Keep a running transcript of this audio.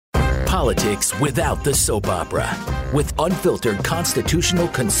politics without the soap opera, with unfiltered constitutional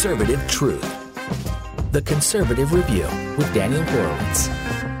conservative truth. The Conservative Review with Daniel Horowitz.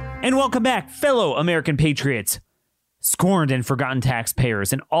 And welcome back, fellow American patriots, scorned and forgotten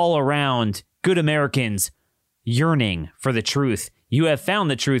taxpayers, and all around good Americans yearning for the truth. You have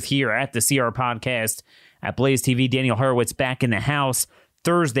found the truth here at the CR Podcast at Blaze TV. Daniel Horowitz back in the house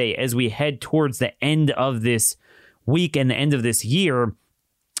Thursday as we head towards the end of this week and the end of this year.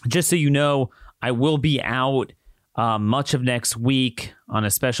 Just so you know, I will be out much of next week on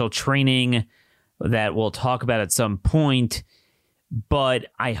a special training that we'll talk about at some point. But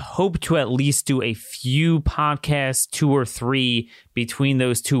I hope to at least do a few podcasts, 2 or 3, between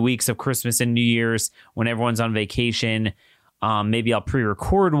those 2 weeks of Christmas and New Year's when everyone's on vacation. Maybe I'll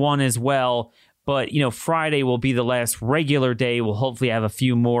pre-record one as well. But, you know, Friday will be the last regular day. We'll hopefully have a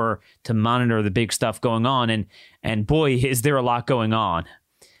few more to monitor the big stuff going on. And boy, is there a lot going on.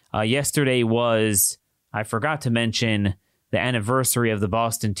 Yesterday was, I forgot to mention, the anniversary of the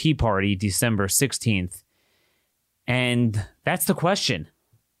Boston Tea Party, December 16th. And that's the question.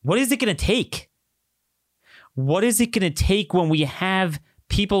 What is it going to take? What is it going to take when we have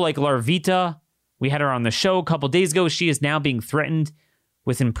people like Larvita? We had her on the show a couple days ago. She is now being threatened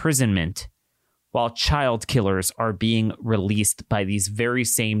with imprisonment while child killers are being released by these very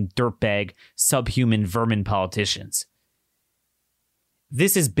same dirtbag, subhuman vermin politicians.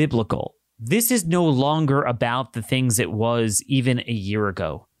 This is biblical. This is no longer about the things it was even a year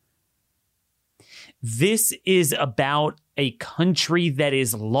ago. This is about a country that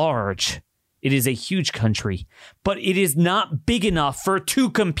is large. It is a huge country, but it is not big enough for 2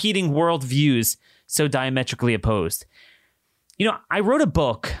 competing worldviews so diametrically opposed. You know, I wrote a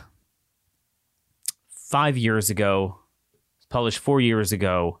book 5 years ago, published 4 years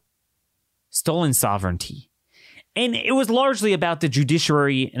ago, Stolen Sovereignty. And it was largely about the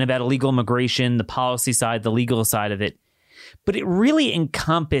judiciary and about illegal immigration, the policy side, the legal side of it. But it really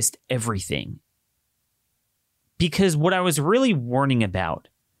encompassed everything. Because what I was really warning about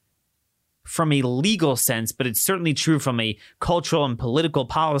from a legal sense, but it's certainly true from a cultural and political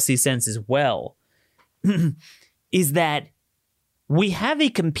policy sense as well, is that we have a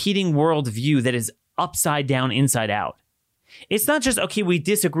competing worldview that is upside down, inside out. It's not just, okay, we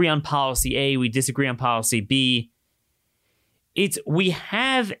disagree on policy A, we disagree on policy B. It's we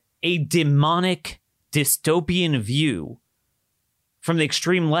have a demonic dystopian view from the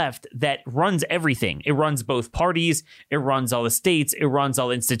extreme left that runs everything. It runs both parties. It runs all the states. It runs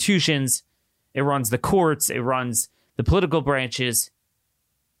all institutions. It runs the courts. It runs the political branches,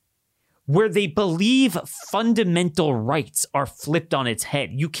 where they believe fundamental rights are flipped on its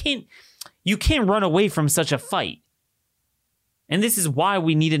head. You can't run away from such a fight. And this is why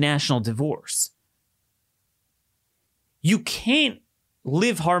we need a national divorce. You can't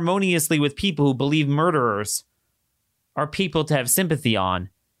live harmoniously with people who believe murderers are people to have sympathy on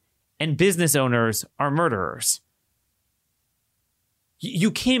and business owners are murderers.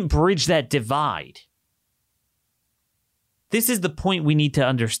 You can't bridge that divide. This is the point we need to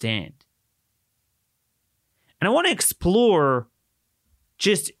understand. And I want to explore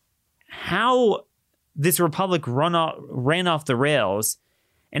just how this republic ran off the rails,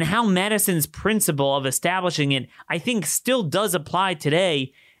 and how Madison's principle of establishing it, I think, still does apply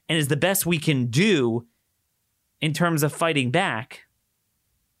today and is the best we can do in terms of fighting back.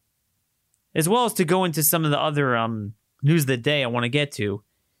 As well as to go into some of the other news of the day I want to get to.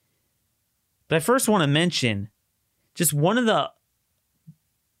 But I first want to mention just one of the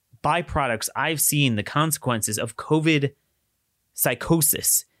byproducts I've seen, the consequences of COVID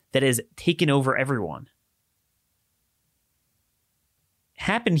psychosis that has taken over everyone.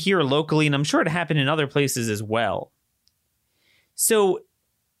 Happened here locally, and I'm sure it happened in other places as well. So,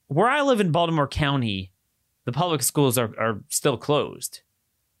 where I live in Baltimore County, the public schools are still closed.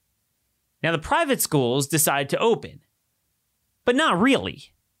 Now, the private schools decide to open, but not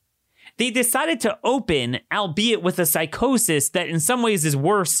really. They decided to open, albeit with a psychosis that in some ways is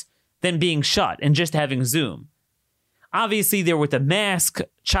worse than being shut and just having Zoom. Obviously, they're with the mask,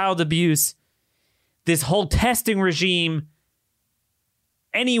 child abuse, this whole testing regime.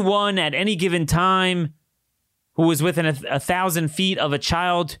 Anyone at any given time who was within 1,000 feet of a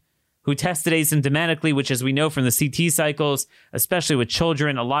child who tested asymptomatically, which, as we know from the CT cycles, especially with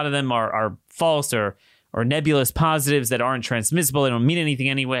children, a lot of them are false or nebulous positives that aren't transmissible. They don't mean anything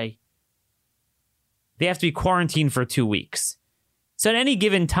anyway. They have to be quarantined for 2 weeks. So at any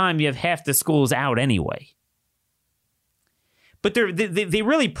given time, you have half the schools out anyway. But they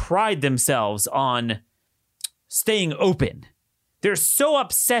really pride themselves on staying open. They're so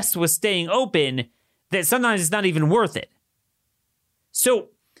obsessed with staying open that sometimes it's not even worth it. So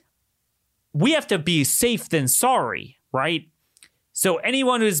we have to be safe than sorry, right? So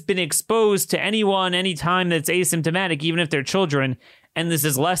anyone who's been exposed to anyone anytime that's asymptomatic, even if they're children, and this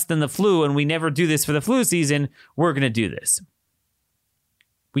is less than the flu, and we never do this for the flu season, we're going to do this.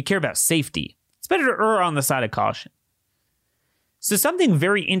 We care about safety. It's better to err on the side of caution. So something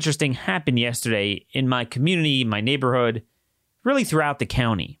very interesting happened yesterday in my community, my neighborhood, really throughout the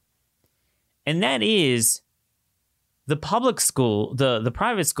county. And that is the public school, the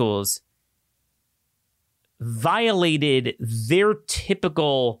private schools violated their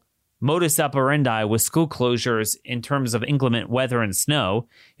typical modus operandi with school closures in terms of inclement weather and snow.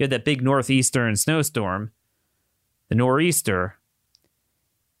 You had that big northeastern snowstorm, the nor'easter.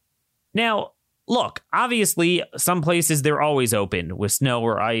 Now, look, obviously, some places they're always open with snow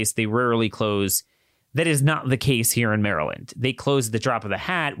or ice. They rarely close. That is not the case here in Maryland. They close at the drop of the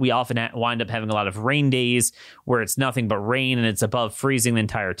hat. We often wind up having a lot of rain days where it's nothing but rain and it's above freezing the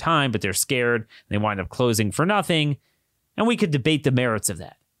entire time, but they're scared. And they wind up closing for nothing. And we could debate the merits of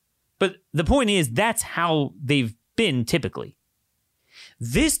that. But the point is, that's how they've been typically.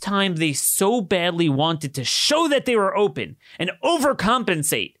 This time, they so badly wanted to show that they were open and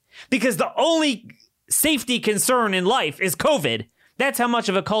overcompensate because the only safety concern in life is COVID. That's how much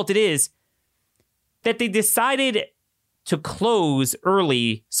of a cult it is. That they decided to close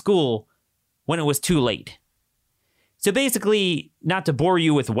early school when it was too late. So basically, not to bore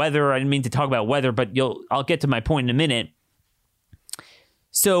you with weather, I didn't mean to talk about weather, but I'll get to my point in a minute.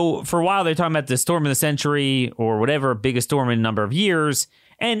 So for a while, they're talking about the storm of the century or whatever, biggest storm in a number of years.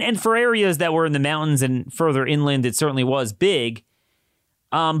 And for areas that were in the mountains and further inland, it certainly was big.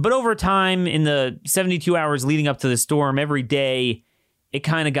 But over time, in the 72 hours leading up to the storm, every day, it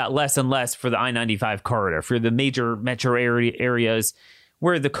kind of got less and less for the I-95 corridor, for the major metro areas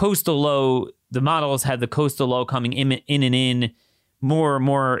where the coastal low, the models had the coastal low coming in more and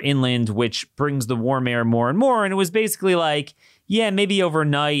more inland, which brings the warm air more and more. And it was basically like, yeah, maybe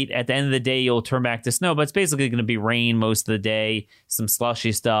overnight, at the end of the day, you'll turn back to snow, but it's basically going to be rain most of the day, some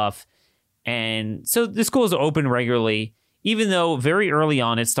slushy stuff. And so the schools are open regularly, even though very early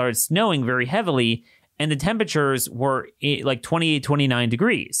on it started snowing very heavily. And the temperatures were like 28, 29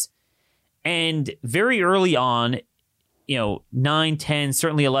 degrees. And very early on, 9, 10,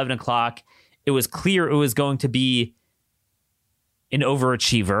 certainly 11 o'clock, it was clear it was going to be an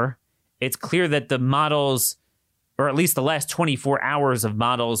overachiever. It's clear that the models, or at least the last 24 hours of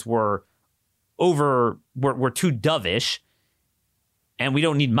models were too dovish. And we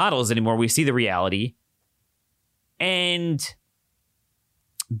don't need models anymore. We see the reality. And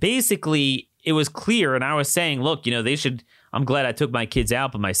basically, it was clear, and I was saying, look, they should, I'm glad I took my kids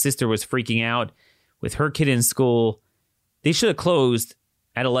out, but my sister was freaking out with her kid in school. They should have closed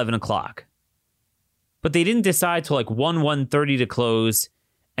at 11 o'clock. But they didn't decide till like 1:30 to close,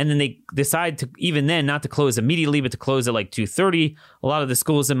 and then they decide to, even then, not to close immediately, but to close at like 2:30, a lot of the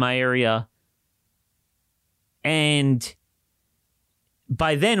schools in my area. And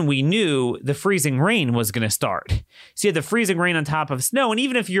by then, we knew the freezing rain was going to start. So you had the freezing rain on top of snow. And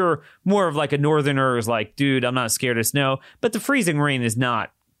even if you're more of like a northerner who's like, dude, I'm not scared of snow. But the freezing rain is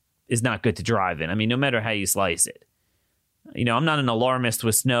not good to drive in. I mean, no matter how you slice it. I'm not an alarmist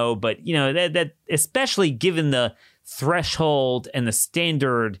with snow, but, that especially given the threshold and the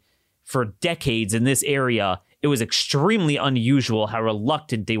standard for decades in this area, it was extremely unusual how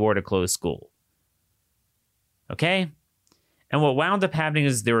reluctant they were to close school. Okay? And what wound up happening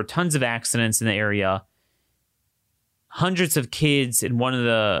is there were tons of accidents in the area. Hundreds of kids in one of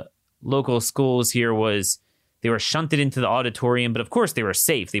the local schools here they were shunted into the auditorium, but of course they were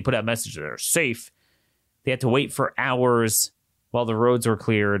safe. They put out messages that they're safe. They had to wait for hours while the roads were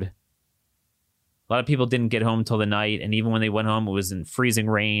cleared. A lot of people didn't get home till the night, and even when they went home, it was in freezing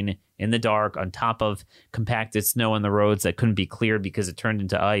rain, in the dark, on top of compacted snow on the roads that couldn't be cleared because it turned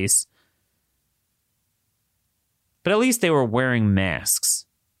into ice. But at least they were wearing masks.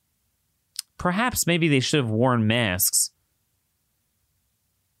 Perhaps maybe they should have worn masks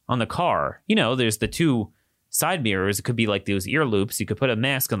on the car. There's the two side mirrors. It could be like those ear loops. You could put a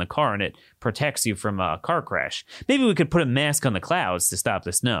mask on the car and it protects you from a car crash. Maybe we could put a mask on the clouds to stop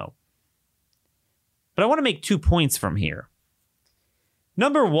the snow. But I want to make 2 points from here.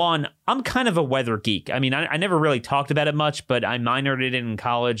 Number one, I'm kind of a weather geek. I mean, I never really talked about it much, but I minored it in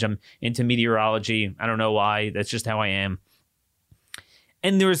college. I'm into meteorology. I don't know why. That's just how I am.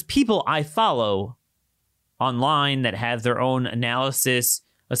 And there's people I follow online that have their own analysis,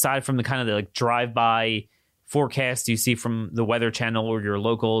 aside from the kind of the like drive-by forecast you see from the Weather Channel or your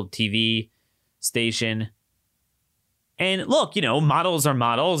local TV station. And look, models are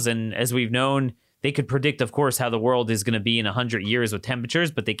models. And as we've known, They could predict, of course, how the world is going to be in 100 years with temperatures,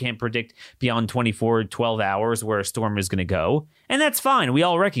 but they can't predict beyond 12 hours where a storm is going to go. And that's fine. We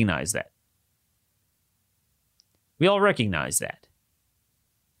all recognize that. We all recognize that.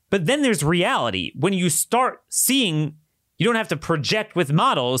 But then there's reality. When you start seeing, you don't have to project with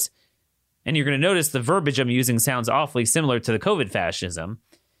models, and you're going to notice the verbiage I'm using sounds awfully similar to the COVID fascism.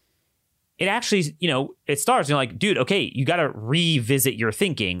 It actually, it starts, you're like, dude, okay, you got to revisit your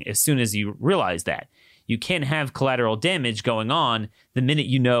thinking as soon as you realize that. You can't have collateral damage going on the minute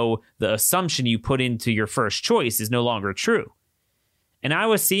you know the assumption you put into your first choice is no longer true. And I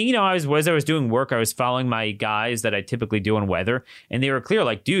was seeing, as I was doing work, I was following my guys that I typically do on weather, and they were clear,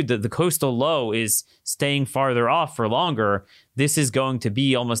 like, dude, the coastal low is staying farther off for longer. This is going to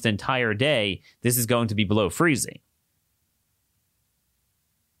be almost an entire day. This is going to be below freezing.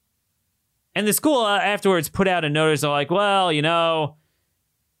 And the school afterwards put out a notice, like, well,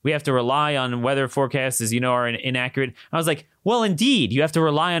 we have to rely on weather forecasts, as are inaccurate. I was like, well, indeed, you have to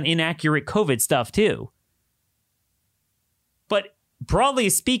rely on inaccurate COVID stuff, too. But broadly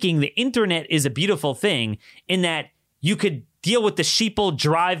speaking, the internet is a beautiful thing in that you could deal with the sheeple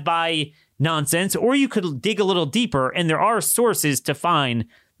drive-by nonsense, or you could dig a little deeper, and there are sources to find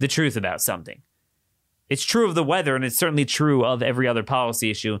the truth about something. It's true of the weather, and it's certainly true of every other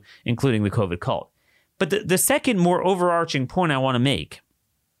policy issue, including the COVID cult. But the second, more overarching point I want to make,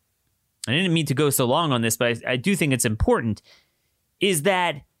 I didn't mean to go so long on this, but I do think it's important, is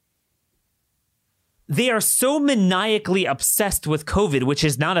that they are so maniacally obsessed with COVID, which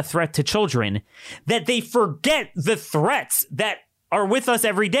is not a threat to children, that they forget the threats that are with us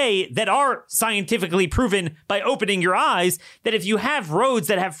every day that are scientifically proven by opening your eyes, that if you have roads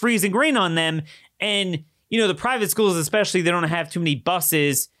that have freezing rain on them, and, the private schools especially, they don't have too many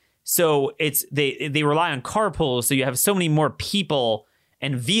buses, so they rely on carpools, so you have so many more people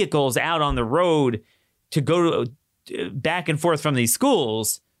and vehicles out on the road to go back and forth from these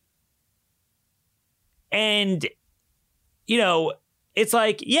schools. And, it's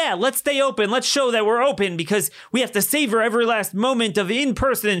like, yeah, let's stay open. Let's show that we're open because we have to savor every last moment of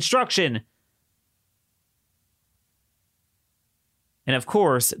in-person instruction. And of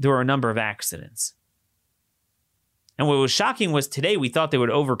course, there were a number of accidents. And what was shocking was today we thought they would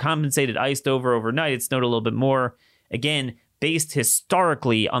overcompensate. It iced over overnight. It snowed a little bit more. Again, based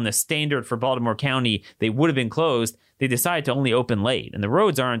historically on the standard for Baltimore County, they would have been closed. They decided to only open late, and the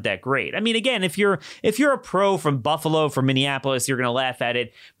roads aren't that great. I mean, again, if you're a pro from Buffalo, from Minneapolis, you're going to laugh at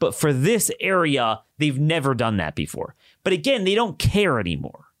it. But for this area, they've never done that before. But again, they don't care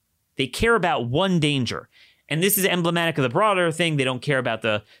anymore. They care about one danger. And this is emblematic of the broader thing. They don't care about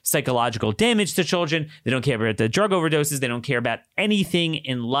the psychological damage to children. They don't care about the drug overdoses. They don't care about anything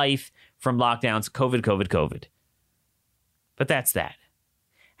in life from lockdowns, COVID. But that's that.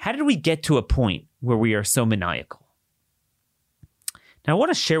 How did we get to a point where we are so maniacal? Now, I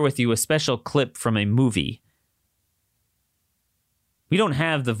want to share with you a special clip from a movie. We don't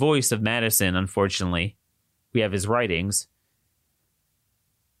have the voice of Madison, unfortunately. We have his writings.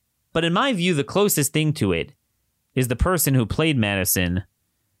 But in my view, the closest thing to it is the person who played Madison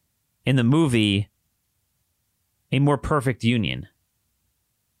in the movie A More Perfect Union.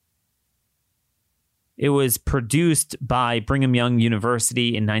 It was produced by Brigham Young University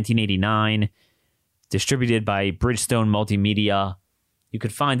in 1989, distributed by Bridgestone Multimedia. You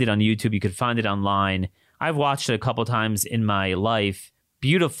could find it on YouTube. You could find it online. I've watched it a couple times in my life.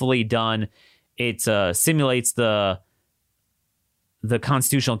 Beautifully done. It simulates the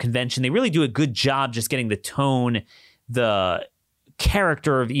Constitutional Convention. They really do a good job just getting the tone, the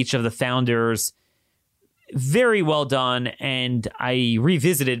character of each of the founders. Very well done. And I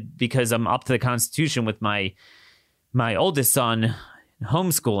revisited because I'm up to the Constitution with my oldest son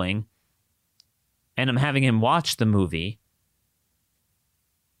homeschooling, and I'm having him watch the movie.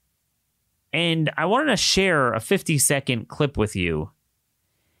 And I wanted to share a 50-second clip with you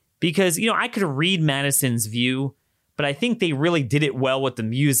because, I could read Madison's view, but I think they really did it well with the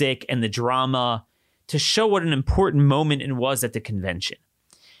music and the drama to show what an important moment it was at the convention.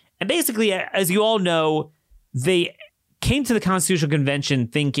 And basically, as you all know, they came to the Constitutional Convention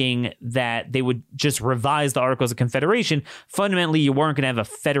thinking that they would just revise the Articles of Confederation. Fundamentally, you weren't going to have a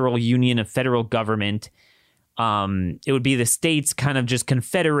federal union, a federal government. It would be the states kind of just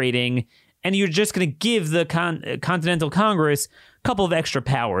confederating, and you're just going to give the Continental Congress a couple of extra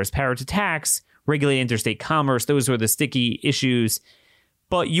powers, power to tax, regulate interstate commerce. Those were the sticky issues.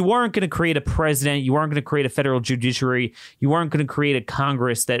 But you weren't going to create a president. You weren't going to create a federal judiciary. You weren't going to create a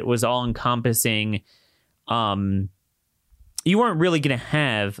Congress that was all-encompassing. You weren't really going to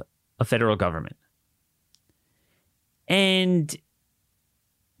have a federal government. And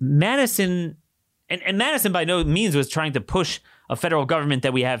Madison And Madison by no means was trying to push a federal government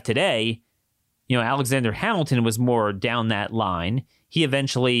that we have today. Alexander Hamilton was more down that line. He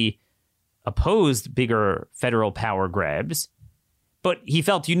eventually opposed bigger federal power grabs, but he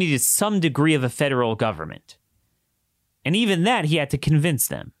felt you needed some degree of a federal government. And even that, he had to convince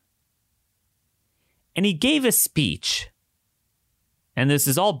them. And he gave a speech. And this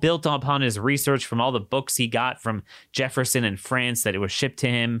is all built upon his research from all the books he got from Jefferson and France that it was shipped to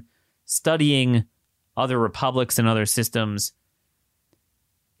him, studying other republics and other systems.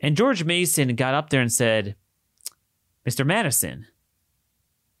 And George Mason got up there and said, Mr. Madison,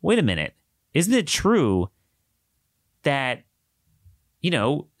 wait a minute. Isn't it true that,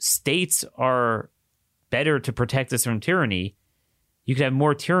 states are better to protect us from tyranny? You could have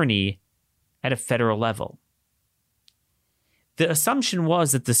more tyranny at a federal level. The assumption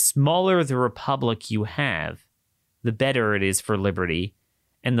was that the smaller the republic you have, the better it is for liberty.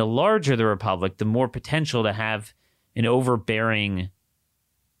 And the larger the republic, the more potential to have an overbearing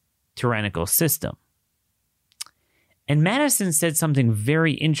tyrannical system. And Madison said something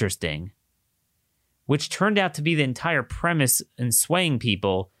very interesting, which turned out to be the entire premise in swaying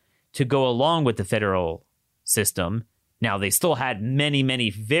people to go along with the federal system. Now, they still had many,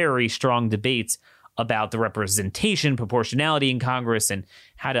 many very strong debates about the representation, proportionality in Congress, and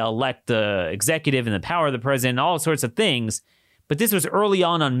how to elect the executive and the power of the president, all sorts of things. But this was early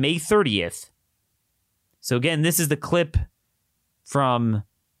on May 30th. So again, this is the clip from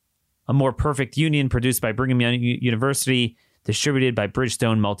A More Perfect Union, produced by Brigham Young University, distributed by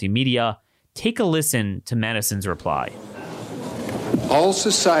Bridgestone Multimedia. Take a listen to Madison's reply. All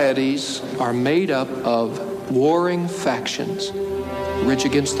societies are made up of warring factions, rich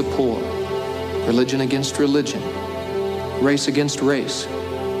against the poor, religion against religion, race against race.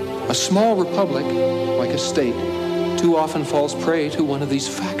 A small republic, like a state, too often falls prey to one of these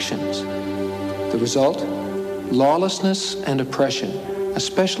factions. The result? Lawlessness and oppression,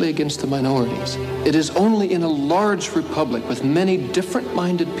 especially against the minorities. It is only in a large republic with many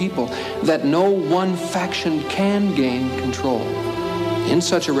different-minded people that no one faction can gain control. In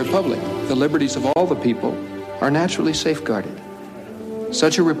such a republic, the liberties of all the people are naturally safeguarded.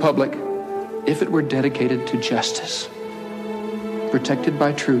 Such a republic, if it were dedicated to justice, protected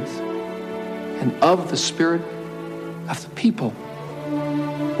by truth, and of the spirit of the people,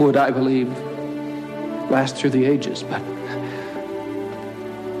 would, I believe, last through the ages, but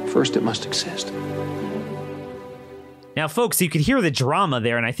first it must exist. Now, folks, you could hear the drama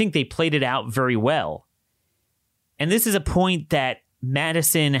there, and I think they played it out very well. And this is a point that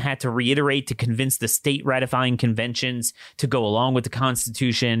Madison had to reiterate to convince the state ratifying conventions to go along with the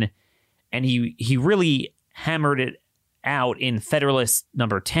Constitution. And he really hammered it out in Federalist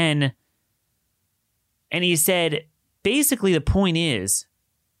number 10. And he said, basically, the point is,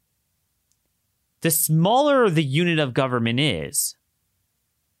 the smaller the unit of government is,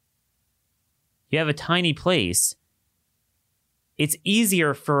 you have a tiny place, it's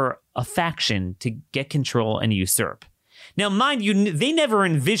easier for a faction to get control and usurp. Now, mind you, they never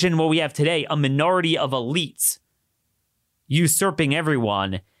envisioned what we have today, a minority of elites usurping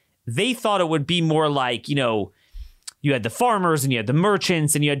everyone. They thought it would be more like, you had the farmers and you had the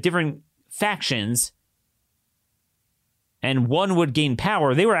merchants and you had different factions, and one would gain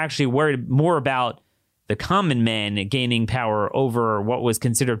power. They were actually worried more about the common man gaining power over what was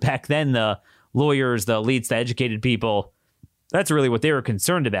considered back then the lawyers, the elites, the educated people. That's really what they were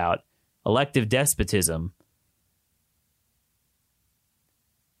concerned about, elective despotism.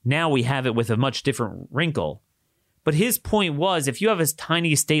 Now we have it with a much different wrinkle. But his point was, if you have a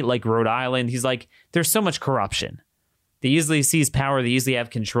tiny state like Rhode Island, he's like, there's so much corruption. They easily seize power, they easily have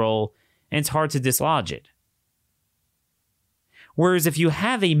control, and it's hard to dislodge it. Whereas if you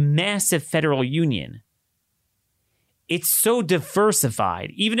have a massive federal union, it's so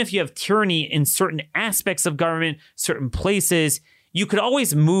diversified. Even if you have tyranny in certain aspects of government, certain places, you could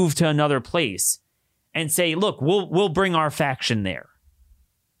always move to another place and say, look, we'll bring our faction there.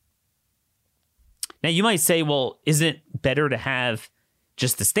 Now, you might say, well, isn't it better to have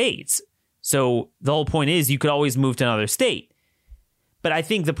just the states? So the whole point is you could always move to another state. But I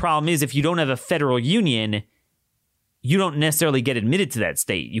think the problem is if you don't have a federal union, you don't necessarily get admitted to that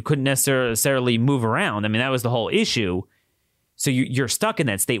state. You couldn't necessarily move around. I mean, that was the whole issue. So you're stuck in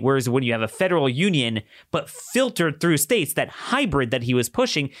that state. Whereas when you have a federal union, but filtered through states, that hybrid that he was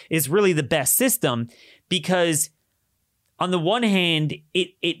pushing is really the best system, because on the one hand,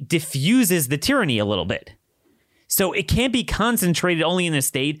 it diffuses the tyranny a little bit. So it can't be concentrated only in the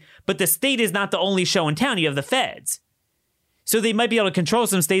state, but the state is not the only show in town. You have the feds. So they might be able to control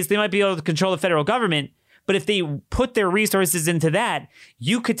some states. They might be able to control the federal government, But if they put their resources into that,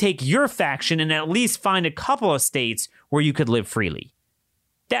 you could take your faction and at least find a couple of states where you could live freely.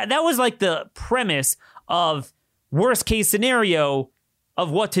 That was like the premise of worst case scenario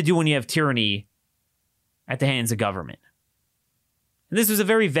of what to do when you have tyranny at the hands of government. And this was a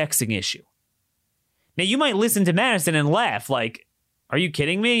very vexing issue. Now, you might listen to Madison and laugh like, are you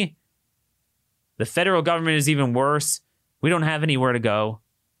kidding me? The federal government is even worse. We don't have anywhere to go.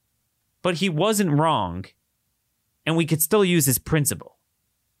 But he wasn't wrong, and we could still use his principle.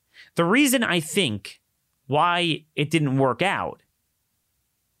 The reason I think why it didn't work out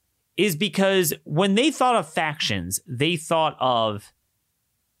is because when they thought of factions, they thought of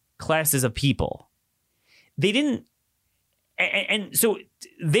classes of people. They didn't, and so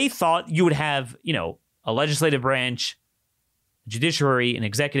they thought you would have, a legislative branch, judiciary, an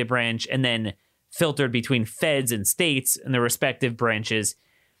executive branch, and then filtered between feds and states and their respective branches.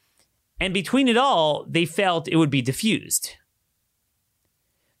 And between it all, they felt it would be diffused.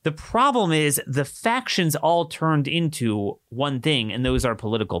 The problem is the factions all turned into one thing, and those are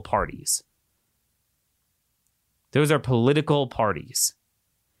political parties. Those are political parties.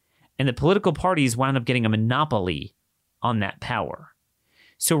 And the political parties wound up getting a monopoly on that power.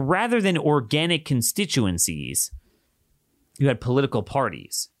 So rather than organic constituencies, you had political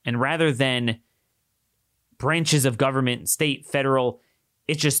parties. And rather than branches of government, state, federal,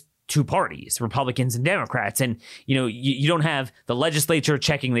 it's just two parties, Republicans and Democrats. And, you don't have the legislature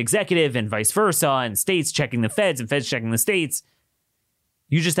checking the executive and vice versa, and states checking the feds and feds checking the states.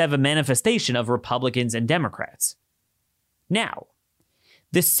 You just have a manifestation of Republicans and Democrats. Now,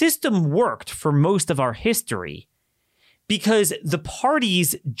 the system worked for most of our history because the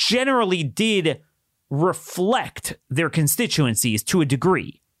parties generally did reflect their constituencies to a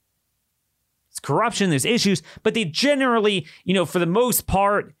degree. It's corruption, there's issues, but they generally, for the most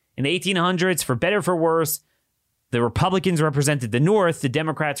part, in the 1800s, for better or for worse, the Republicans represented the North, the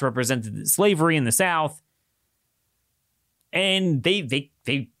Democrats represented slavery in the South, and they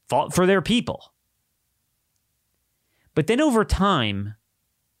fought for their people. But then over time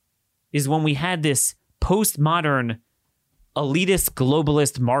is when we had this postmodern, elitist,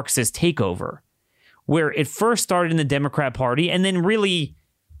 globalist, Marxist takeover, where it first started in the Democrat Party and then really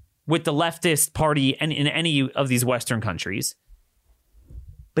with the leftist party and in any of these Western countries.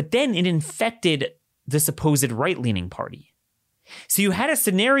 But then it infected the supposed right-leaning party. So you had a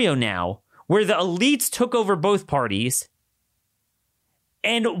scenario now where the elites took over both parties,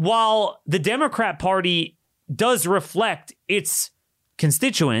 and while the Democrat Party does reflect its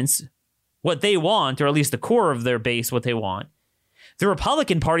constituents, what they want, or at least the core of their base, what they want, the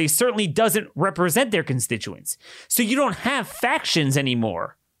Republican Party certainly doesn't represent their constituents. So you don't have factions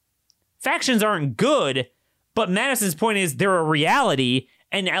anymore. Factions aren't good, but Madison's point is they're a reality,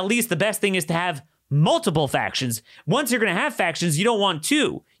 and at least the best thing is to have multiple factions. Once you're going to have factions, you don't want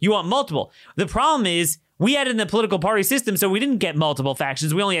two. You want multiple. The problem is we had it in the political party system, so we didn't get multiple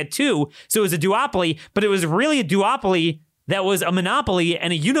factions. We only had two, so it was a duopoly, but it was really a duopoly that was a monopoly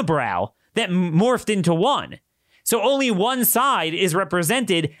and a unibrow that morphed into one. So only one side is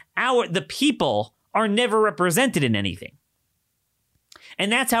represented. The people are never represented in anything. And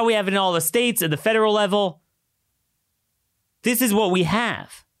that's how we have it in all the states at the federal level. This is what we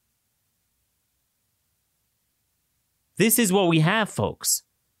have. This is what we have, folks.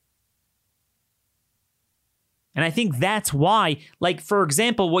 And I think that's why, for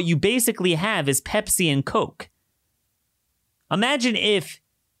example, what you basically have is Pepsi and Coke. Imagine if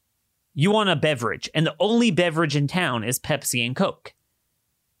you want a beverage and the only beverage in town is Pepsi and Coke.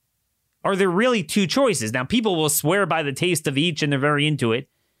 Are there really two choices? Now, people will swear by the taste of each and they're very into it.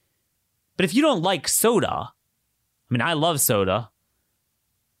 But if you don't like soda, I love soda,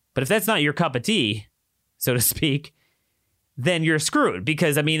 but if that's not your cup of tea, so to speak, then you're screwed.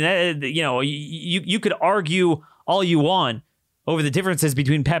 Because, you could argue all you want over the differences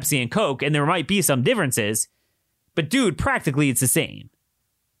between Pepsi and Coke, and there might be some differences, but dude, practically it's the same.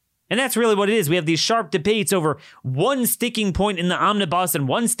 And that's really what it is. We have these sharp debates over one sticking point in the omnibus and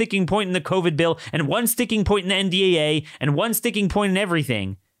one sticking point in the COVID bill and one sticking point in the NDAA and one sticking point in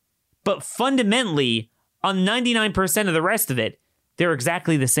everything. But fundamentally, on 99% of the rest of it, they're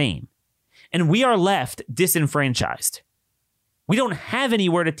exactly the same. And we are left disenfranchised. We don't have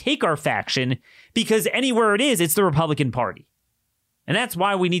anywhere to take our faction because anywhere it is, it's the Republican Party. And that's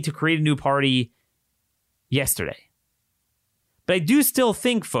why we need to create a new party yesterday. But I do still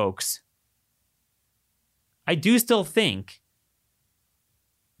think, folks, that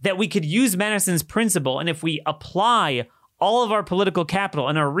we could use Madison's principle, and if we apply all of our political capital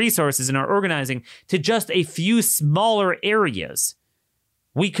and our resources and our organizing to just a few smaller areas,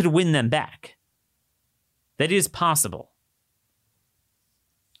 we could win them back. that is possible.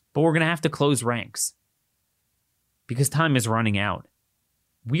 But we're going to have to close ranks because time is running out.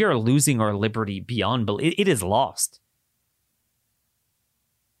 We are losing our liberty beyond belief. It is lost.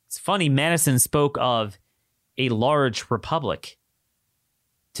 It's funny, Madison spoke of a large republic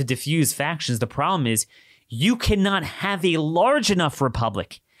to diffuse factions. The problem is you cannot have a large enough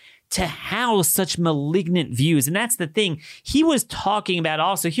republic to house such malignant views. And that's the thing he was talking about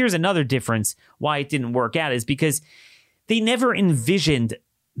also. Here's another difference why it didn't work out is because they never envisioned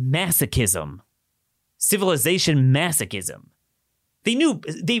masochism, civilization masochism.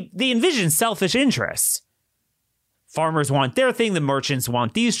 They envisioned selfish interests. Farmers want their thing. The merchants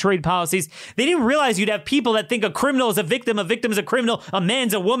want these trade policies. They didn't realize you'd have people that think a criminal is a victim is a criminal, a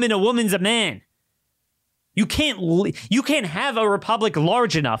man's a woman's a man. You can't have a republic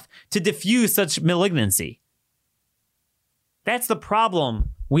large enough to diffuse such malignancy. That's the problem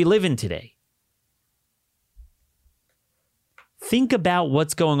we live in today. Think about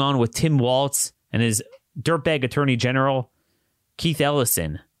what's going on with Tim Walz and his dirtbag attorney general, Keith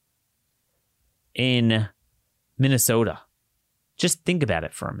Ellison, in Minnesota. Just think about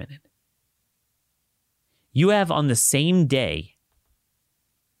it for a minute. You have on the same day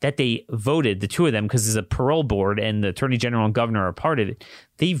that they voted, the two of them, because there's a parole board and the attorney general and governor are part of it,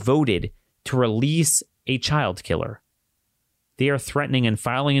 they voted to release a child killer. They are threatening and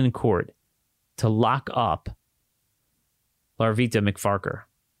filing in court to lock up Larvita McFarker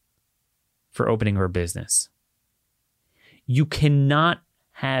for opening her business. You cannot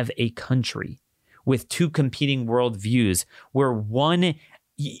have a country with two competing worldviews where one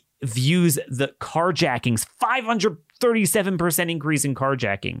views the carjackings, 537% increase in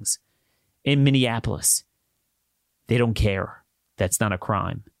carjackings in Minneapolis. They don't care. That's not a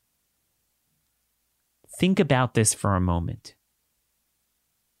crime. Think about this for a moment.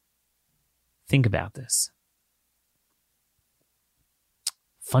 Think about this.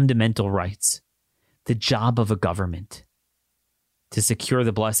 Fundamental rights, the job of a government to secure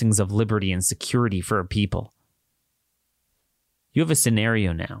the blessings of liberty and security for a people. You have a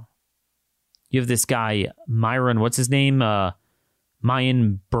scenario now. You have this guy, Myron, what's his name?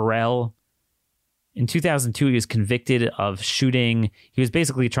 Mayan Burrell. In 2002, he was convicted of shooting. He was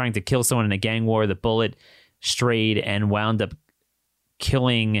basically trying to kill someone in a gang war. The bullet strayed and wound up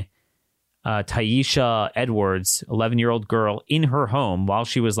killing Taisha Edwards, 11-year-old girl, in her home while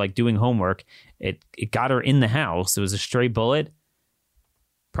she was doing homework. It got her in the house. It was a stray bullet.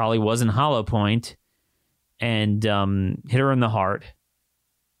 Probably wasn't hollow point. And hit her in the heart.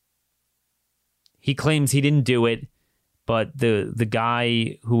 He claims he didn't do it, but the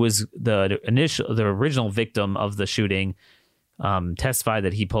guy who was the original victim of the shooting testified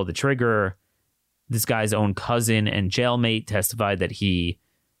that he pulled the trigger. This guy's own cousin and jailmate testified that he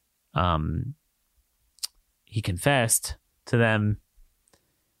confessed to them.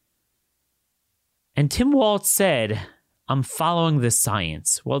 And Tim Walz said, "I'm following the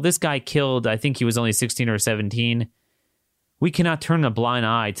science." Well, this guy killed, I think he was only 16 or 17. We cannot turn a blind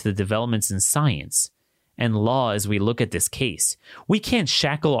eye to the developments in science and law as we look at this case. We can't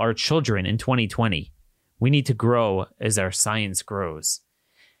shackle our children in 2020. We need to grow as our science grows.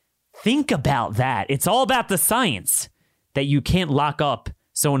 Think about that. It's all about the science that you can't lock up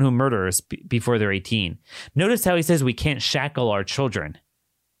someone who murders before they're 18. Notice how he says we can't shackle our children.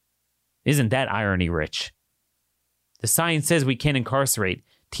 Isn't that irony rich? The science says we can't incarcerate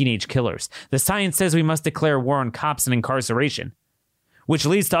teenage killers. The science says we must declare war on cops and incarceration, which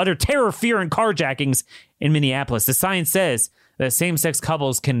leads to utter terror, fear, and carjackings in Minneapolis. The science says that same-sex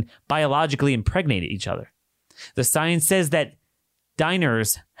couples can biologically impregnate each other. The science says that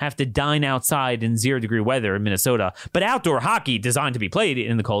diners have to dine outside in 0-degree weather in Minnesota, but outdoor hockey designed to be played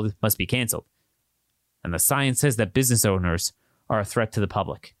in the cold must be canceled. And the science says that business owners are a threat to the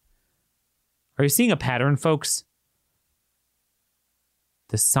public. Are you seeing a pattern, folks?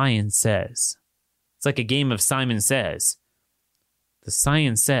 The science says. It's like a game of Simon Says. The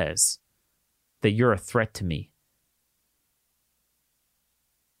science says that you're a threat to me.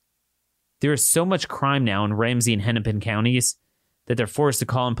 There is so much crime now in Ramsey and Hennepin counties that they're forced to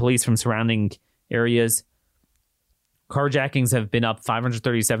call in police from surrounding areas. Carjackings have been up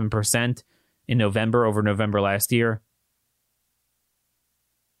 537% in November over November last year.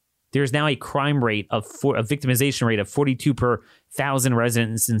 There's now a crime rate of a victimization rate of 42 per 1,000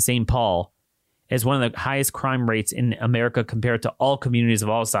 residents in St. Paul, as one of the highest crime rates in America compared to all communities of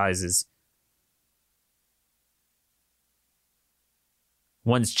all sizes.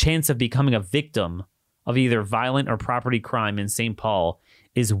 One's chance of becoming a victim of either violent or property crime in St. Paul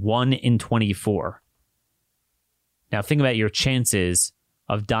is 1 in 24. Now think about your chances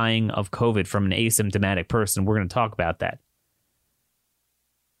of dying of COVID from an asymptomatic person. We're going to talk about that.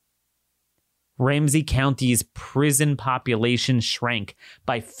 Ramsey County's prison population shrank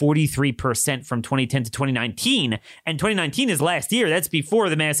by 43% from 2010 to 2019. And 2019 is last year. That's before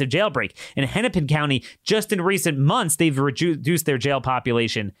the massive jailbreak. In Hennepin County, just in recent months, they've reduced their jail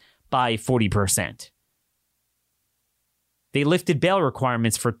population by 40%. They lifted bail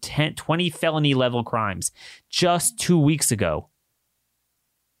requirements for 20 felony level crimes just 2 weeks ago.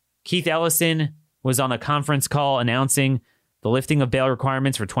 Keith Ellison was on a conference call announcing the lifting of bail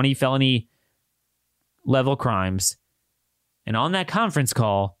requirements for 20 felony level crimes. And on that conference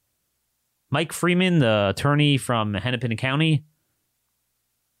call, Mike Freeman, the attorney from Hennepin County,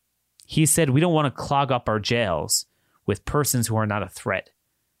 he said, we don't want to clog up our jails with persons who are not a threat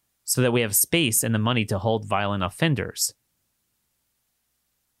so that we have space and the money to hold violent offenders.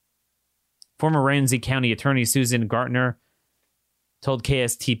 Former Ramsey County Attorney Susan Gartner told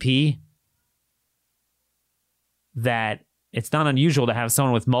KSTP that it's not unusual to have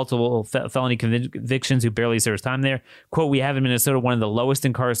someone with multiple felony convictions who barely serves time there. Quote, we have in Minnesota one of the lowest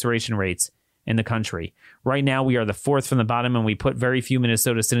incarceration rates in the country. Right now, we are the fourth from the bottom, and we put very few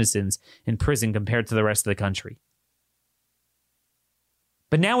Minnesota citizens in prison compared to the rest of the country.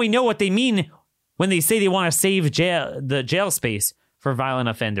 But now we know what they mean when they say they want to save the jail space for violent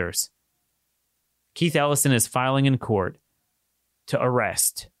offenders. Keith Ellison is filing in court to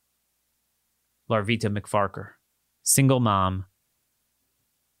arrest Larvita McFarker. Single mom,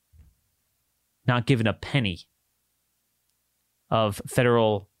 not given a penny of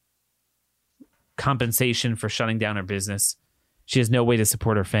federal compensation for shutting down her business. She has no way to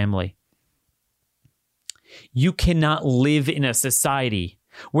support her family. You cannot live in a society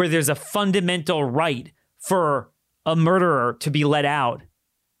where there's a fundamental right for a murderer to be let out,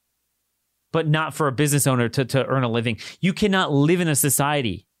 but not for a business owner to earn a living. You cannot live in a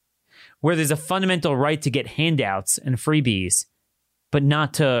society where there's a fundamental right to get handouts and freebies, but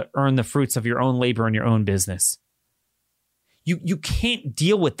not to earn the fruits of your own labor and your own business. You can't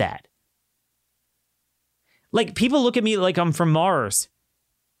deal with that. Like, people look at me like I'm from Mars.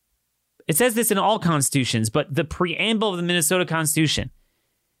 It says this in all constitutions, but the preamble of the Minnesota Constitution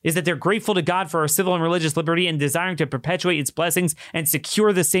is that they're grateful to God for our civil and religious liberty and desiring to perpetuate its blessings and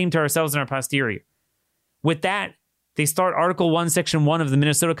secure the same to ourselves and our posterity. With that, they start Article 1, Section 1 of the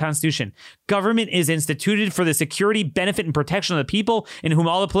Minnesota Constitution. Government is instituted for the security, benefit, and protection of the people in whom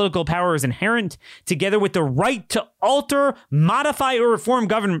all the political power is inherent, together with the right to alter, modify, or reform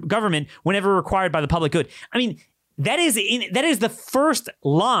government whenever required by the public good. I mean, that is the first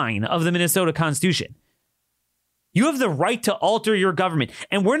line of the Minnesota Constitution. You have the right to alter your government.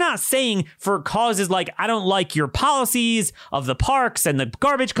 And we're not saying for causes like, I don't like your policies of the parks and the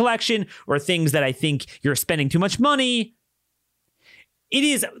garbage collection, or things that I think you're spending too much money. It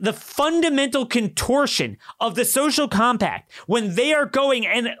is the fundamental contortion of the social compact when they are going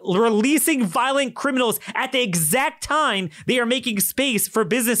and releasing violent criminals at the exact time they are making space for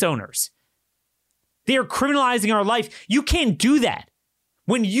business owners. They are criminalizing our life. You can't do that.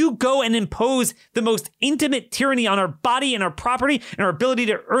 When you go and impose the most intimate tyranny on our body and our property and our ability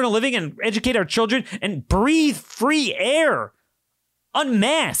to earn a living and educate our children and breathe free air,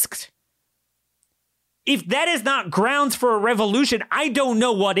 unmasked. If that is not grounds for a revolution, I don't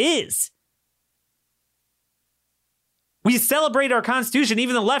know what is. We celebrate our Constitution.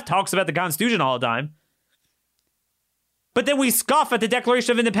 Even the left talks about the Constitution all the time. But then we scoff at the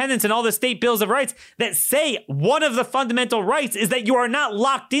Declaration of Independence and all the state bills of rights that say one of the fundamental rights is that you are not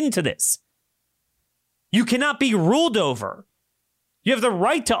locked into this. You cannot be ruled over. You have the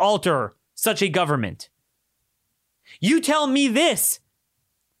right to alter such a government. You tell me this.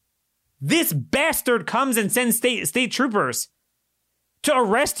 This bastard comes and sends state troopers to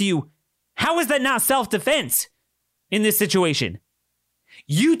arrest you. How is that not self-defense in this situation?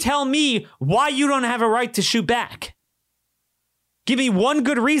 You tell me why you don't have a right to shoot back. Give me one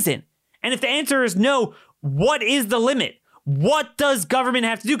good reason. And if the answer is no, what is the limit? What does government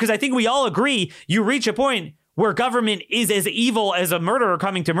have to do? Because I think we all agree you reach a point where government is as evil as a murderer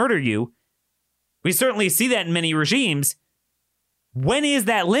coming to murder you. We certainly see that in many regimes. When is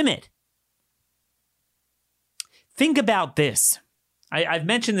that limit? Think about this. I've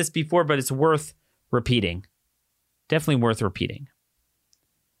mentioned this before, but it's worth repeating. Definitely worth repeating.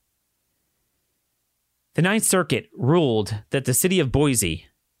 The Ninth Circuit ruled that the city of Boise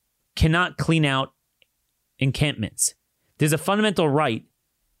cannot clean out encampments. There's a fundamental right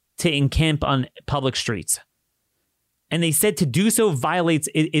to encamp on public streets. And they said to do so violates,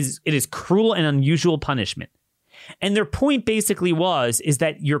 it is cruel and unusual punishment. And their point basically is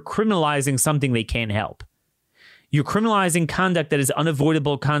that you're criminalizing something they can't help. You're criminalizing conduct that is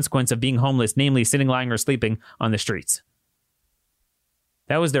unavoidable consequence of being homeless, namely sitting, lying, or sleeping on the streets.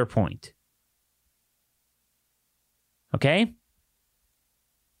 That was their point. Okay?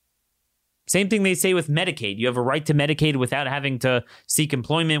 Same thing they say with Medicaid. You have a right to Medicaid without having to seek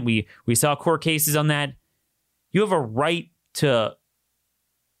employment. We saw court cases on that. You have a right to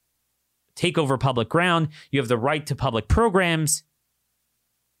take over public ground. You have the right to public programs.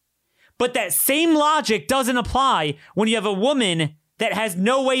 But that same logic doesn't apply when you have a woman that has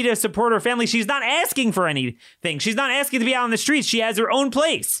no way to support her family. She's not asking for anything. She's not asking to be out on the streets. She has her own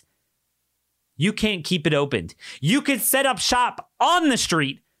place. You can't keep it opened. You could set up shop on the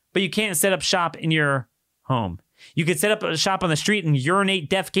street, but you can't set up shop in your home. You could set up a shop on the street and urinate,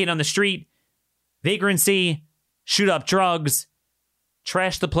 defecate on the street, vagrancy, shoot up drugs,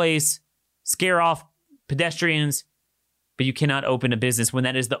 trash the place, scare off pedestrians, but you cannot open a business when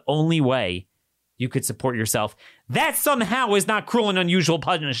that is the only way you could support yourself. That somehow is not cruel and unusual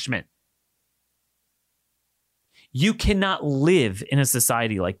punishment. You cannot live in a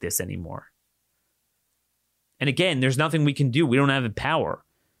society like this anymore. And again, there's nothing we can do. We don't have the power.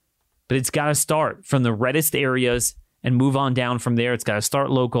 But it's got to start from the reddest areas and move on down from there. It's got to start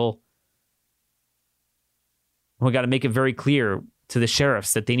local. We got to make it very clear to the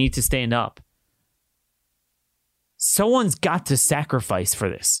sheriffs that they need to stand up. Someone's got to sacrifice for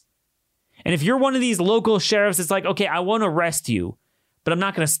this. And if you're one of these local sheriffs, it's like, okay, I won't arrest you, but I'm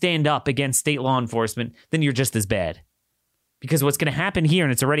not going to stand up against state law enforcement, then you're just as bad. Because what's going to happen here,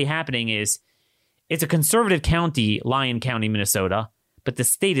 and it's already happening, is it's a conservative county, Lyon County, Minnesota, but the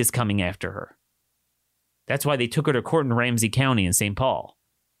state is coming after her. That's why they took her to court in Ramsey County in St. Paul.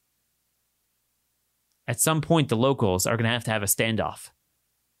 At some point, the locals are going to have a standoff.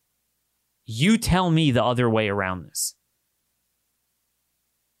 You tell me the other way around this.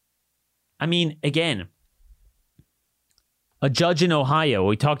 I mean, again, a judge in Ohio,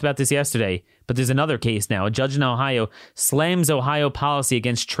 we talked about this yesterday, but there's another case now. A judge in Ohio slams Ohio policy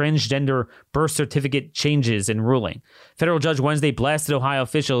against transgender birth certificate changes in ruling. Federal judge Wednesday blasted Ohio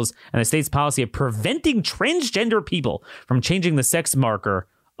officials and the state's policy of preventing transgender people from changing the sex marker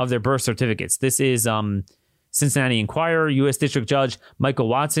of their birth certificates. This is Cincinnati Enquirer. U.S. District Judge Michael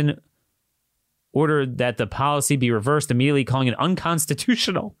Watson ordered that the policy be reversed, immediately calling it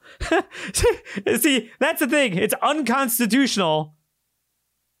unconstitutional. See, that's the thing. It's unconstitutional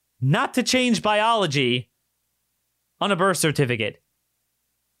not to change biology on a birth certificate.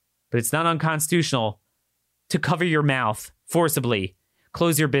 But it's not unconstitutional to cover your mouth forcibly,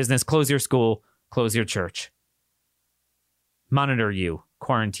 close your business, close your school, close your church, monitor you,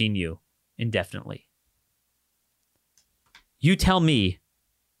 quarantine you indefinitely. You tell me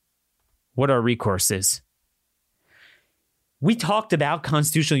what our recourse is. We talked about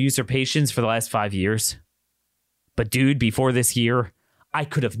constitutional usurpations for the last 5 years. But dude, before this year, I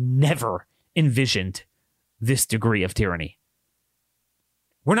could have never envisioned this degree of tyranny.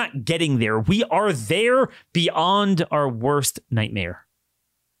 We're not getting there. We are there beyond our worst nightmare.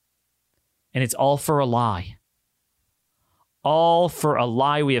 And it's all for a lie. All for a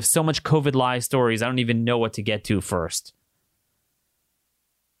lie. We have so much COVID lie stories, I don't even know what to get to first.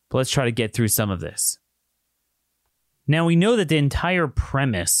 But let's try to get through some of this. Now, we know that the entire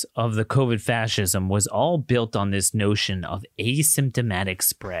premise of the COVID fascism was all built on this notion of asymptomatic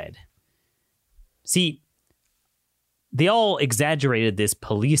spread. See, they all exaggerated this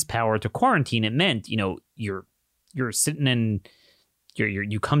police power to quarantine. It meant, you're sitting in,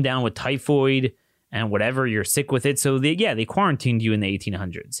 you come down with typhoid and whatever, you're sick with it. So they quarantined you in the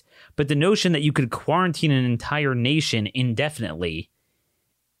 1800s. But the notion that you could quarantine an entire nation indefinitely,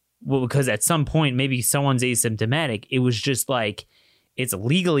 well, because at some point, maybe someone's asymptomatic, it was just like, it's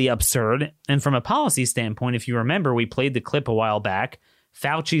legally absurd. And from a policy standpoint, if you remember, we played the clip a while back.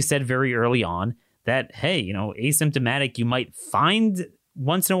 Fauci said very early on that, hey, asymptomatic, you might find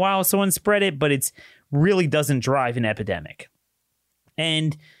once in a while someone spread it, but it's really doesn't drive an epidemic.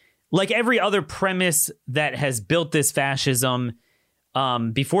 And like every other premise that has built this fascism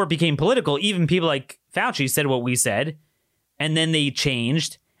before it became political, even people like Fauci said what we said, and then they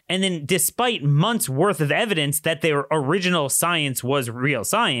changed. And then despite months worth of evidence that their original science was real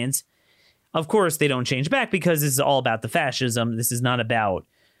science, of course, they don't change back because this is all about the fascism. This is not about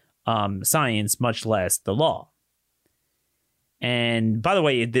science, much less the law. And by the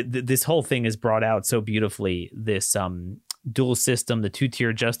way, this whole thing is brought out so beautifully, this dual system, the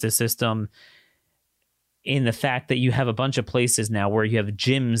two-tier justice system, in the fact that you have a bunch of places now where you have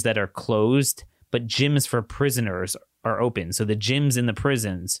gyms that are closed, but gyms for prisoners are open. So the gyms in the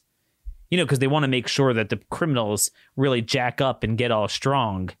prisons, because they want to make sure that the criminals really jack up and get all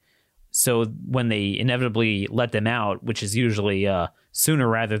strong So when they inevitably let them out, which is usually sooner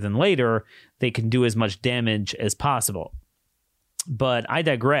rather than later, they can do as much damage as possible. But I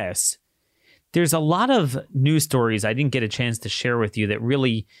digress. There's a lot of news stories I didn't get a chance to share with you that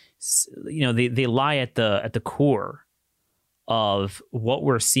really, they lie at the core of what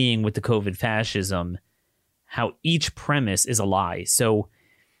we're seeing with the COVID fascism, how each premise is a lie. So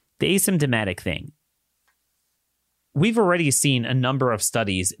the asymptomatic thing. We've already seen a number of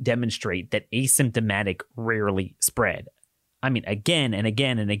studies demonstrate that asymptomatic rarely spread. I mean, again and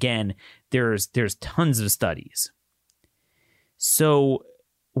again and again, there's tons of studies. So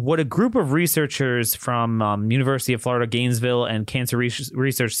what a group of researchers from University of Florida, Gainesville, and Cancer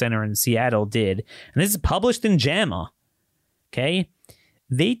Research Center in Seattle did, and this is published in JAMA, okay?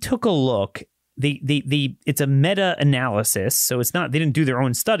 They took a look. It's a meta-analysis, so it's not, they didn't do their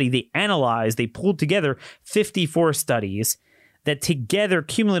own study. They pulled together 54 studies that together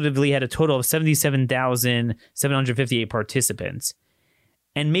cumulatively had a total of 77,758 participants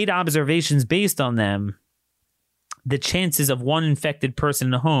and made observations based on them, the chances of one infected person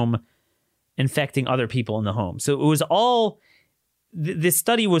in the home infecting other people in the home. So it was all, this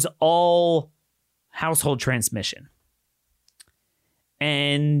study was all household transmission.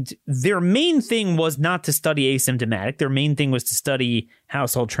 And their main thing was not to study asymptomatic. Their main thing was to study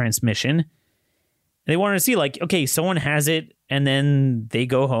household transmission. They wanted to see, like, okay, someone has it and then they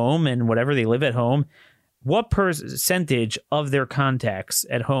go home and whatever, they live at home. What percentage of their contacts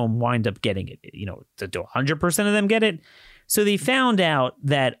at home wind up getting it? Do 100% of them get it? So they found out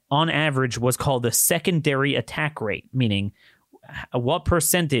that on average was called the secondary attack rate, meaning what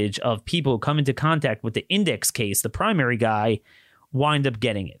percentage of people who come into contact with the index case, the primary guy, wind up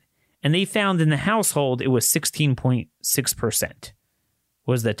getting it. And they found in the household, it was 16.6%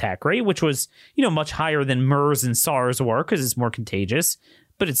 was the attack rate, which was, much higher than MERS and SARS were because it's more contagious,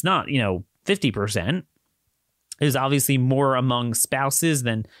 but it's not, 50%. It is obviously more among spouses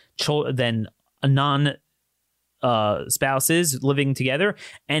than non spouses living together.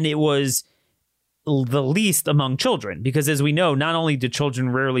 And it was the least among children because, as we know, not only do children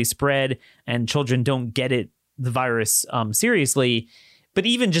rarely spread and children don't get it, the virus seriously, but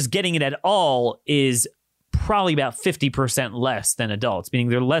even just getting it at all is probably about 50% less than adults, meaning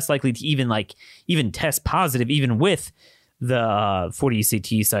they're less likely to even test positive, even with the 40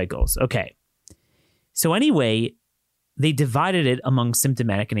 CT cycles. Okay. So anyway, they divided it among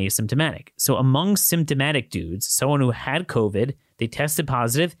symptomatic and asymptomatic. So among symptomatic dudes, someone who had COVID, they tested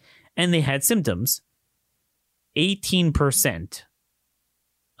positive and they had symptoms, 18%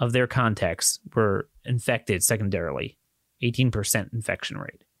 of their contacts were infected secondarily, 18% infection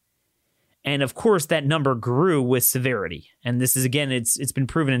rate. And of course, that number grew with severity. And this is, again, it's been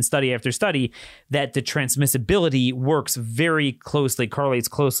proven in study after study that the transmissibility works very closely, correlates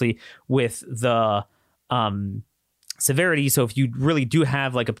closely with the severity. So if you really do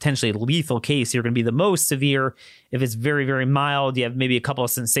have like a potentially lethal case, you're going to be the most severe. If it's very, very mild, you have maybe a couple of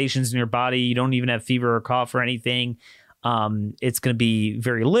sensations in your body, you don't even have fever or cough or anything, it's going to be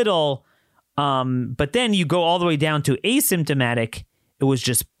very little. But then you go all the way down to asymptomatic. It was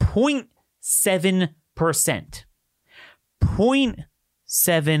just 0.7%.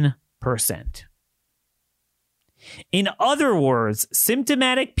 0.7%. In other words,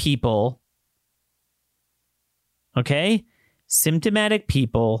 symptomatic people, symptomatic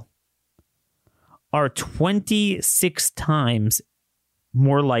people are 26 times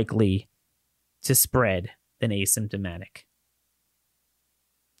more likely to spread than asymptomatic.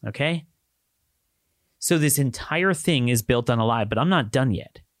 Okay? So this entire thing is built on a lie, but I'm not done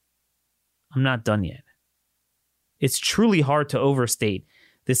yet. It's truly hard to overstate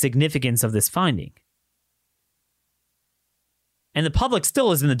the significance of this finding. And the public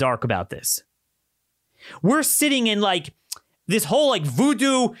still is in the dark about this. We're sitting in this whole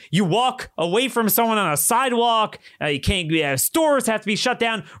voodoo. You walk away from someone on a sidewalk. You can't. Stores have to be shut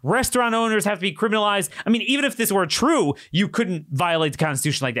down. Restaurant owners have to be criminalized. I mean, even if this were true, you couldn't violate the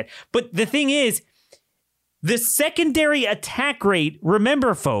Constitution like that. But the thing is, the secondary attack rate,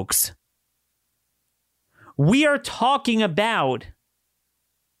 remember, folks, we are talking about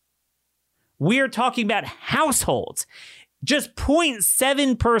households. Just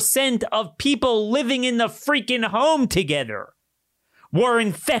 0.7% of people living in the freaking home together were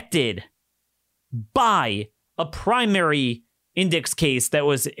infected by a primary index case that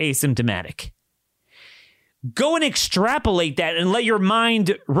was asymptomatic. Go and extrapolate that and let your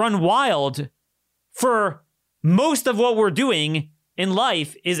mind run wild. For most of what we're doing in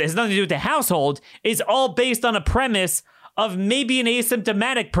life has nothing to do with the household. It's all based on a premise of maybe an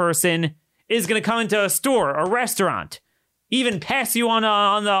asymptomatic person is going to come into a store, a restaurant, even pass you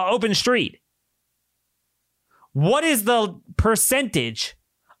on the open street. What is the percentage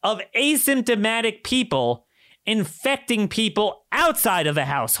of asymptomatic people infecting people outside of a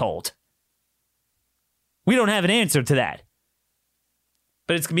household? We don't have an answer to that.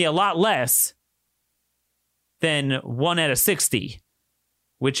 But it's going to be a lot less than 1 out of 60,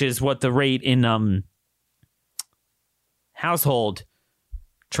 which is what the rate in household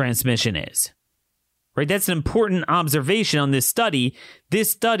transmission is. Right? That's an important observation on this study.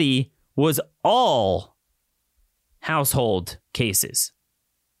 This study was all household cases.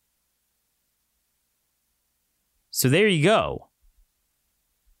 So there you go.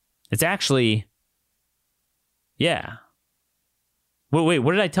 It's actually, yeah. Wait,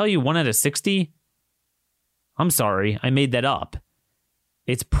 what did I tell you? 1 out of 60? I'm sorry, I made that up.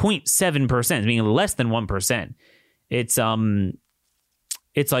 It's 0.7%, meaning less than 1%. It's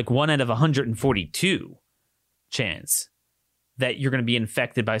like 1 out of 142 chance that you're going to be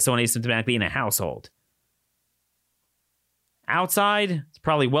infected by someone asymptomatically in a household. Outside, it's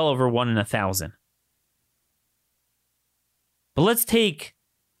probably well over 1 in 1,000. But let's take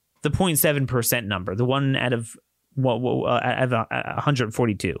the 0.7% number, the 1 out of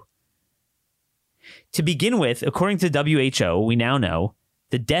 142. To begin with, according to WHO, we now know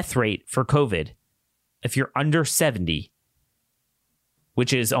the death rate for COVID, if you're under 70,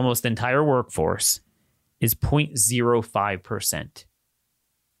 which is almost the entire workforce, is 0.05%.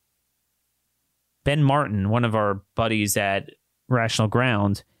 Ben Martin, one of our buddies at Rational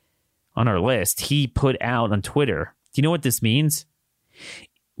Ground on our list, he put out on Twitter, do you know what this means?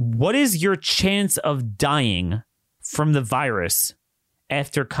 What is your chance of dying from the virus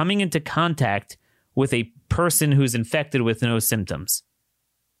after coming into contact with a person who's infected with no symptoms?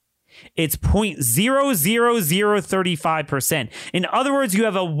 It's 0.00035%. In other words, you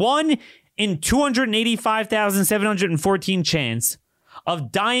have a 1 in 285,714 chance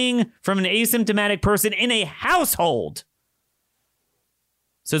of dying from an asymptomatic person in a household.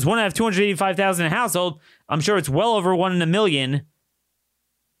 So it's 1 out of 285,000 in a household. I'm sure it's well over 1 in a million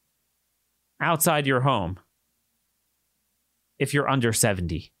outside your home if you're under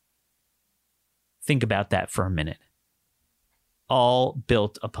 70. Think about that for a minute. All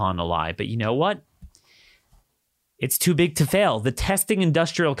built upon a lie. But you know what? It's too big to fail. The testing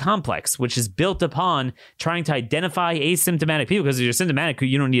industrial complex, which is built upon trying to identify asymptomatic people, because if you're symptomatic,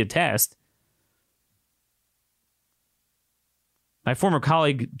 you don't need a test. My former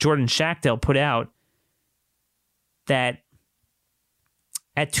colleague, Jordan Schachtel, put out that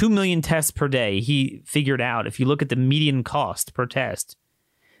at 2 million tests per day, he figured out, if you look at the median cost per test,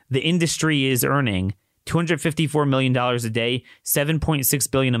 the industry is earning $254 million a day,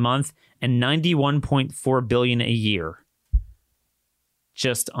 $7.6 billion a month, and $91.4 billion a year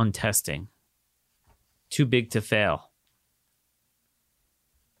just on testing. Too big to fail.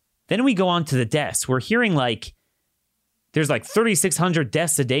 Then we go on to the deaths. We're hearing there's 3,600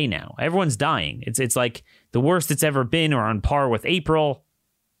 deaths a day now. Everyone's dying. It's like the worst it's ever been, or on par with April.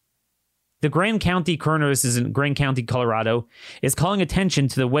 The Grand County coroner, this is in Grand County, Colorado, is calling attention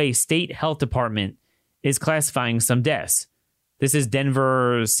to the way state health department is classifying some deaths. This is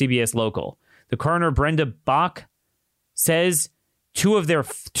Denver CBS Local. The coroner, Brenda Bach, says two of their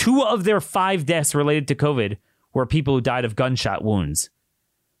 5 deaths related to COVID were people who died of gunshot wounds.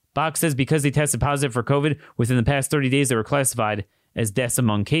 Bach says because they tested positive for COVID within the past 30 days, they were classified as deaths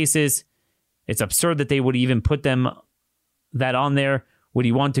among cases. It's absurd that they would even put that on there. Would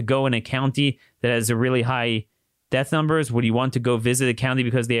you want to go in a county that has a really high death numbers? Would you want to go visit a county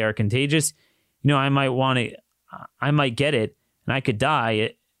because they are contagious? I might get it, and I could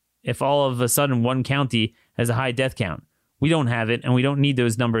die if all of a sudden one county has a high death count. We don't have it, and we don't need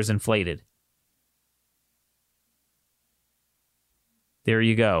those numbers inflated. There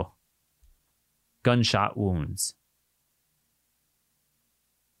you go. Gunshot wounds.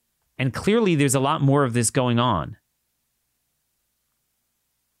 And clearly there's a lot more of this going on.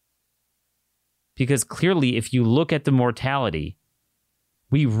 Because clearly, if you look at the mortality,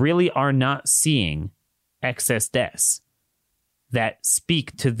 we really are not seeing excess deaths that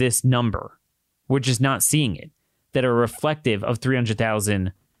speak to this number. We're just not seeing it, that are reflective of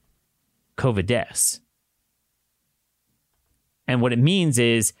 300,000 COVID deaths. And what it means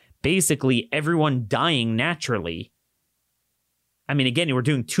is basically everyone dying naturally. I mean, again, we're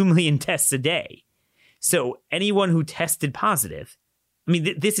doing 2 million tests a day. So anyone who tested positive, I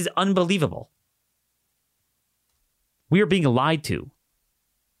mean, this is unbelievable. We are being lied to.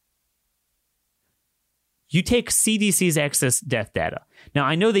 You take CDC's excess death data. Now,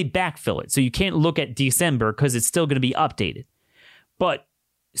 I know they backfill it, so you can't look at December because it's still going to be updated. But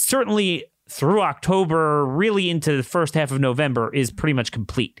certainly through October, really into the first half of November, is pretty much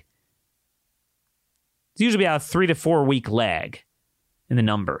complete. It's usually about a 3 to 4 week lag in the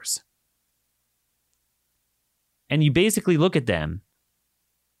numbers. And you basically look at them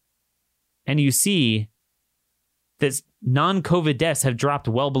and you see that non-COVID deaths have dropped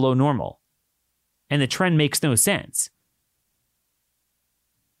well below normal. And the trend makes no sense.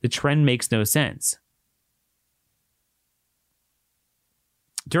 The trend makes no sense.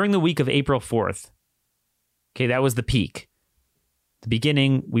 During the week of April 4th, okay, that was the peak. The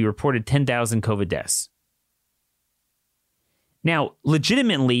beginning, we reported 10,000 COVID deaths. Now,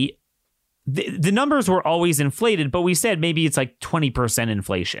 legitimately, the numbers were always inflated, but we said maybe it's like 20%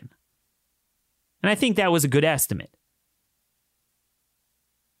 inflation. And I think that was a good estimate.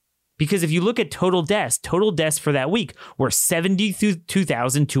 Because if you look at total deaths for that week were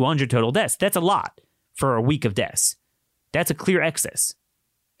 72,200 total deaths. That's a lot for a week of deaths. That's a clear excess.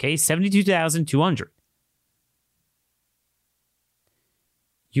 Okay, 72,200.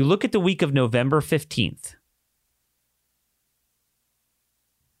 You look at the week of November 15th.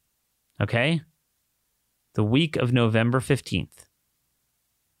 Okay? The week of November 15th.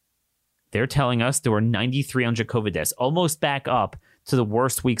 They're telling us there were 9,300 COVID deaths, almost back up to the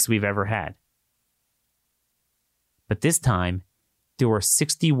worst weeks we've ever had. But this time, there were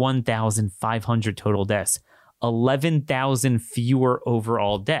 61,500 total deaths, 11,000 fewer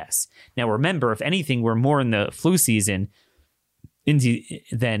overall deaths. Now, remember, if anything, we're more in the flu season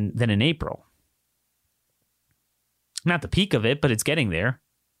than in April. Not the peak of it, but it's getting there.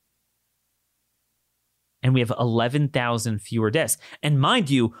 And we have 11,000 fewer deaths. And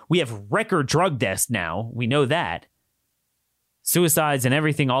mind you, we have record drug deaths now. We know that. Suicides and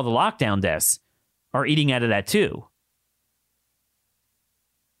everything, all the lockdown deaths are eating out of that too.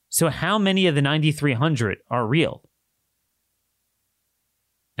 So how many of the 9,300 are real?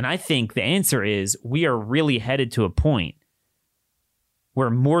 And I think the answer is we are really headed to a point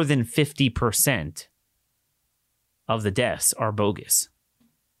where more than 50% of the deaths are bogus.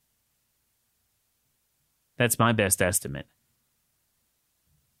 That's my best estimate.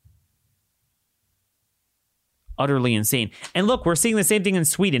 Utterly insane. And look, we're seeing the same thing in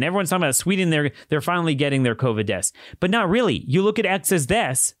Sweden. Everyone's talking about Sweden. They're finally getting their COVID deaths. But not really. You look at excess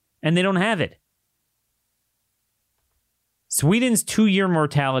deaths, and they don't have it. Sweden's 2-year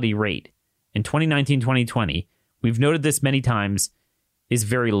mortality rate in 2019-2020, we've noted this many times, is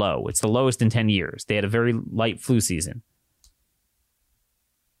very low. It's the lowest in 10 years. They had a very light flu season.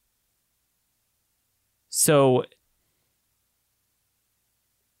 So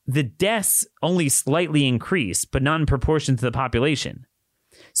the deaths only slightly increase, but not in proportion to the population.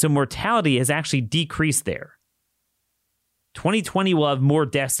 So mortality has actually decreased there. 2020 will have more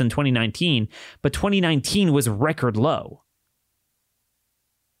deaths than 2019, but 2019 was record low.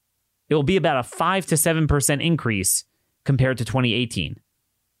 It will be about a 5 to 7% increase compared to 2018.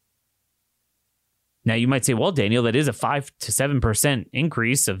 Now you might say, well, Daniel, that is a 5 to 7%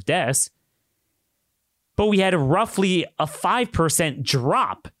 increase of deaths. But we had roughly a 5%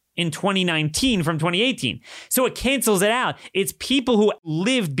 drop in 2019 from 2018. So it cancels it out. It's people who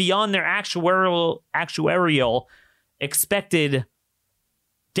lived beyond their actuarial expected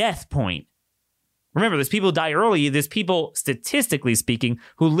death point. Remember, there's people who die early. There's people, statistically speaking,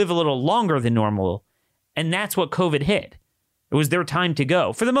 who live a little longer than normal. And that's what COVID hit. It was their time to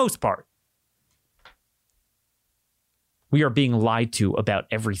go, for the most part. We are being lied to about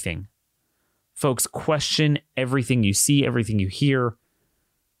everything. Folks, question everything you see, everything you hear.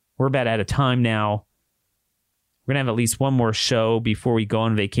 We're about out of time now. We're going to have at least one more show before we go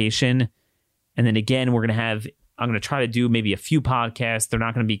on vacation. And then again, I'm going to try to do maybe a few podcasts. They're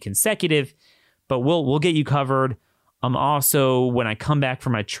not going to be consecutive, but we'll get you covered. Also, when I come back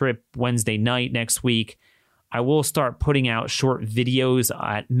from my trip Wednesday night next week, I will start putting out short videos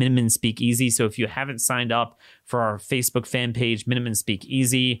at Miniman Speak Easy. So if you haven't signed up for our Facebook fan page, Miniman Speak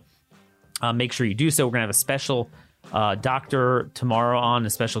Easy, make sure you do so. We're going to have a special doctor tomorrow on, a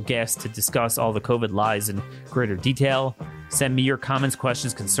special guest to discuss all the COVID lies in greater detail. Send me your comments,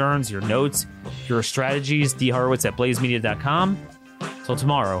 questions, concerns, your notes, your strategies, dhorowitz@blazemedia.com. Till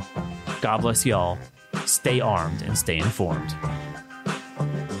tomorrow, God bless y'all. Stay armed and stay informed.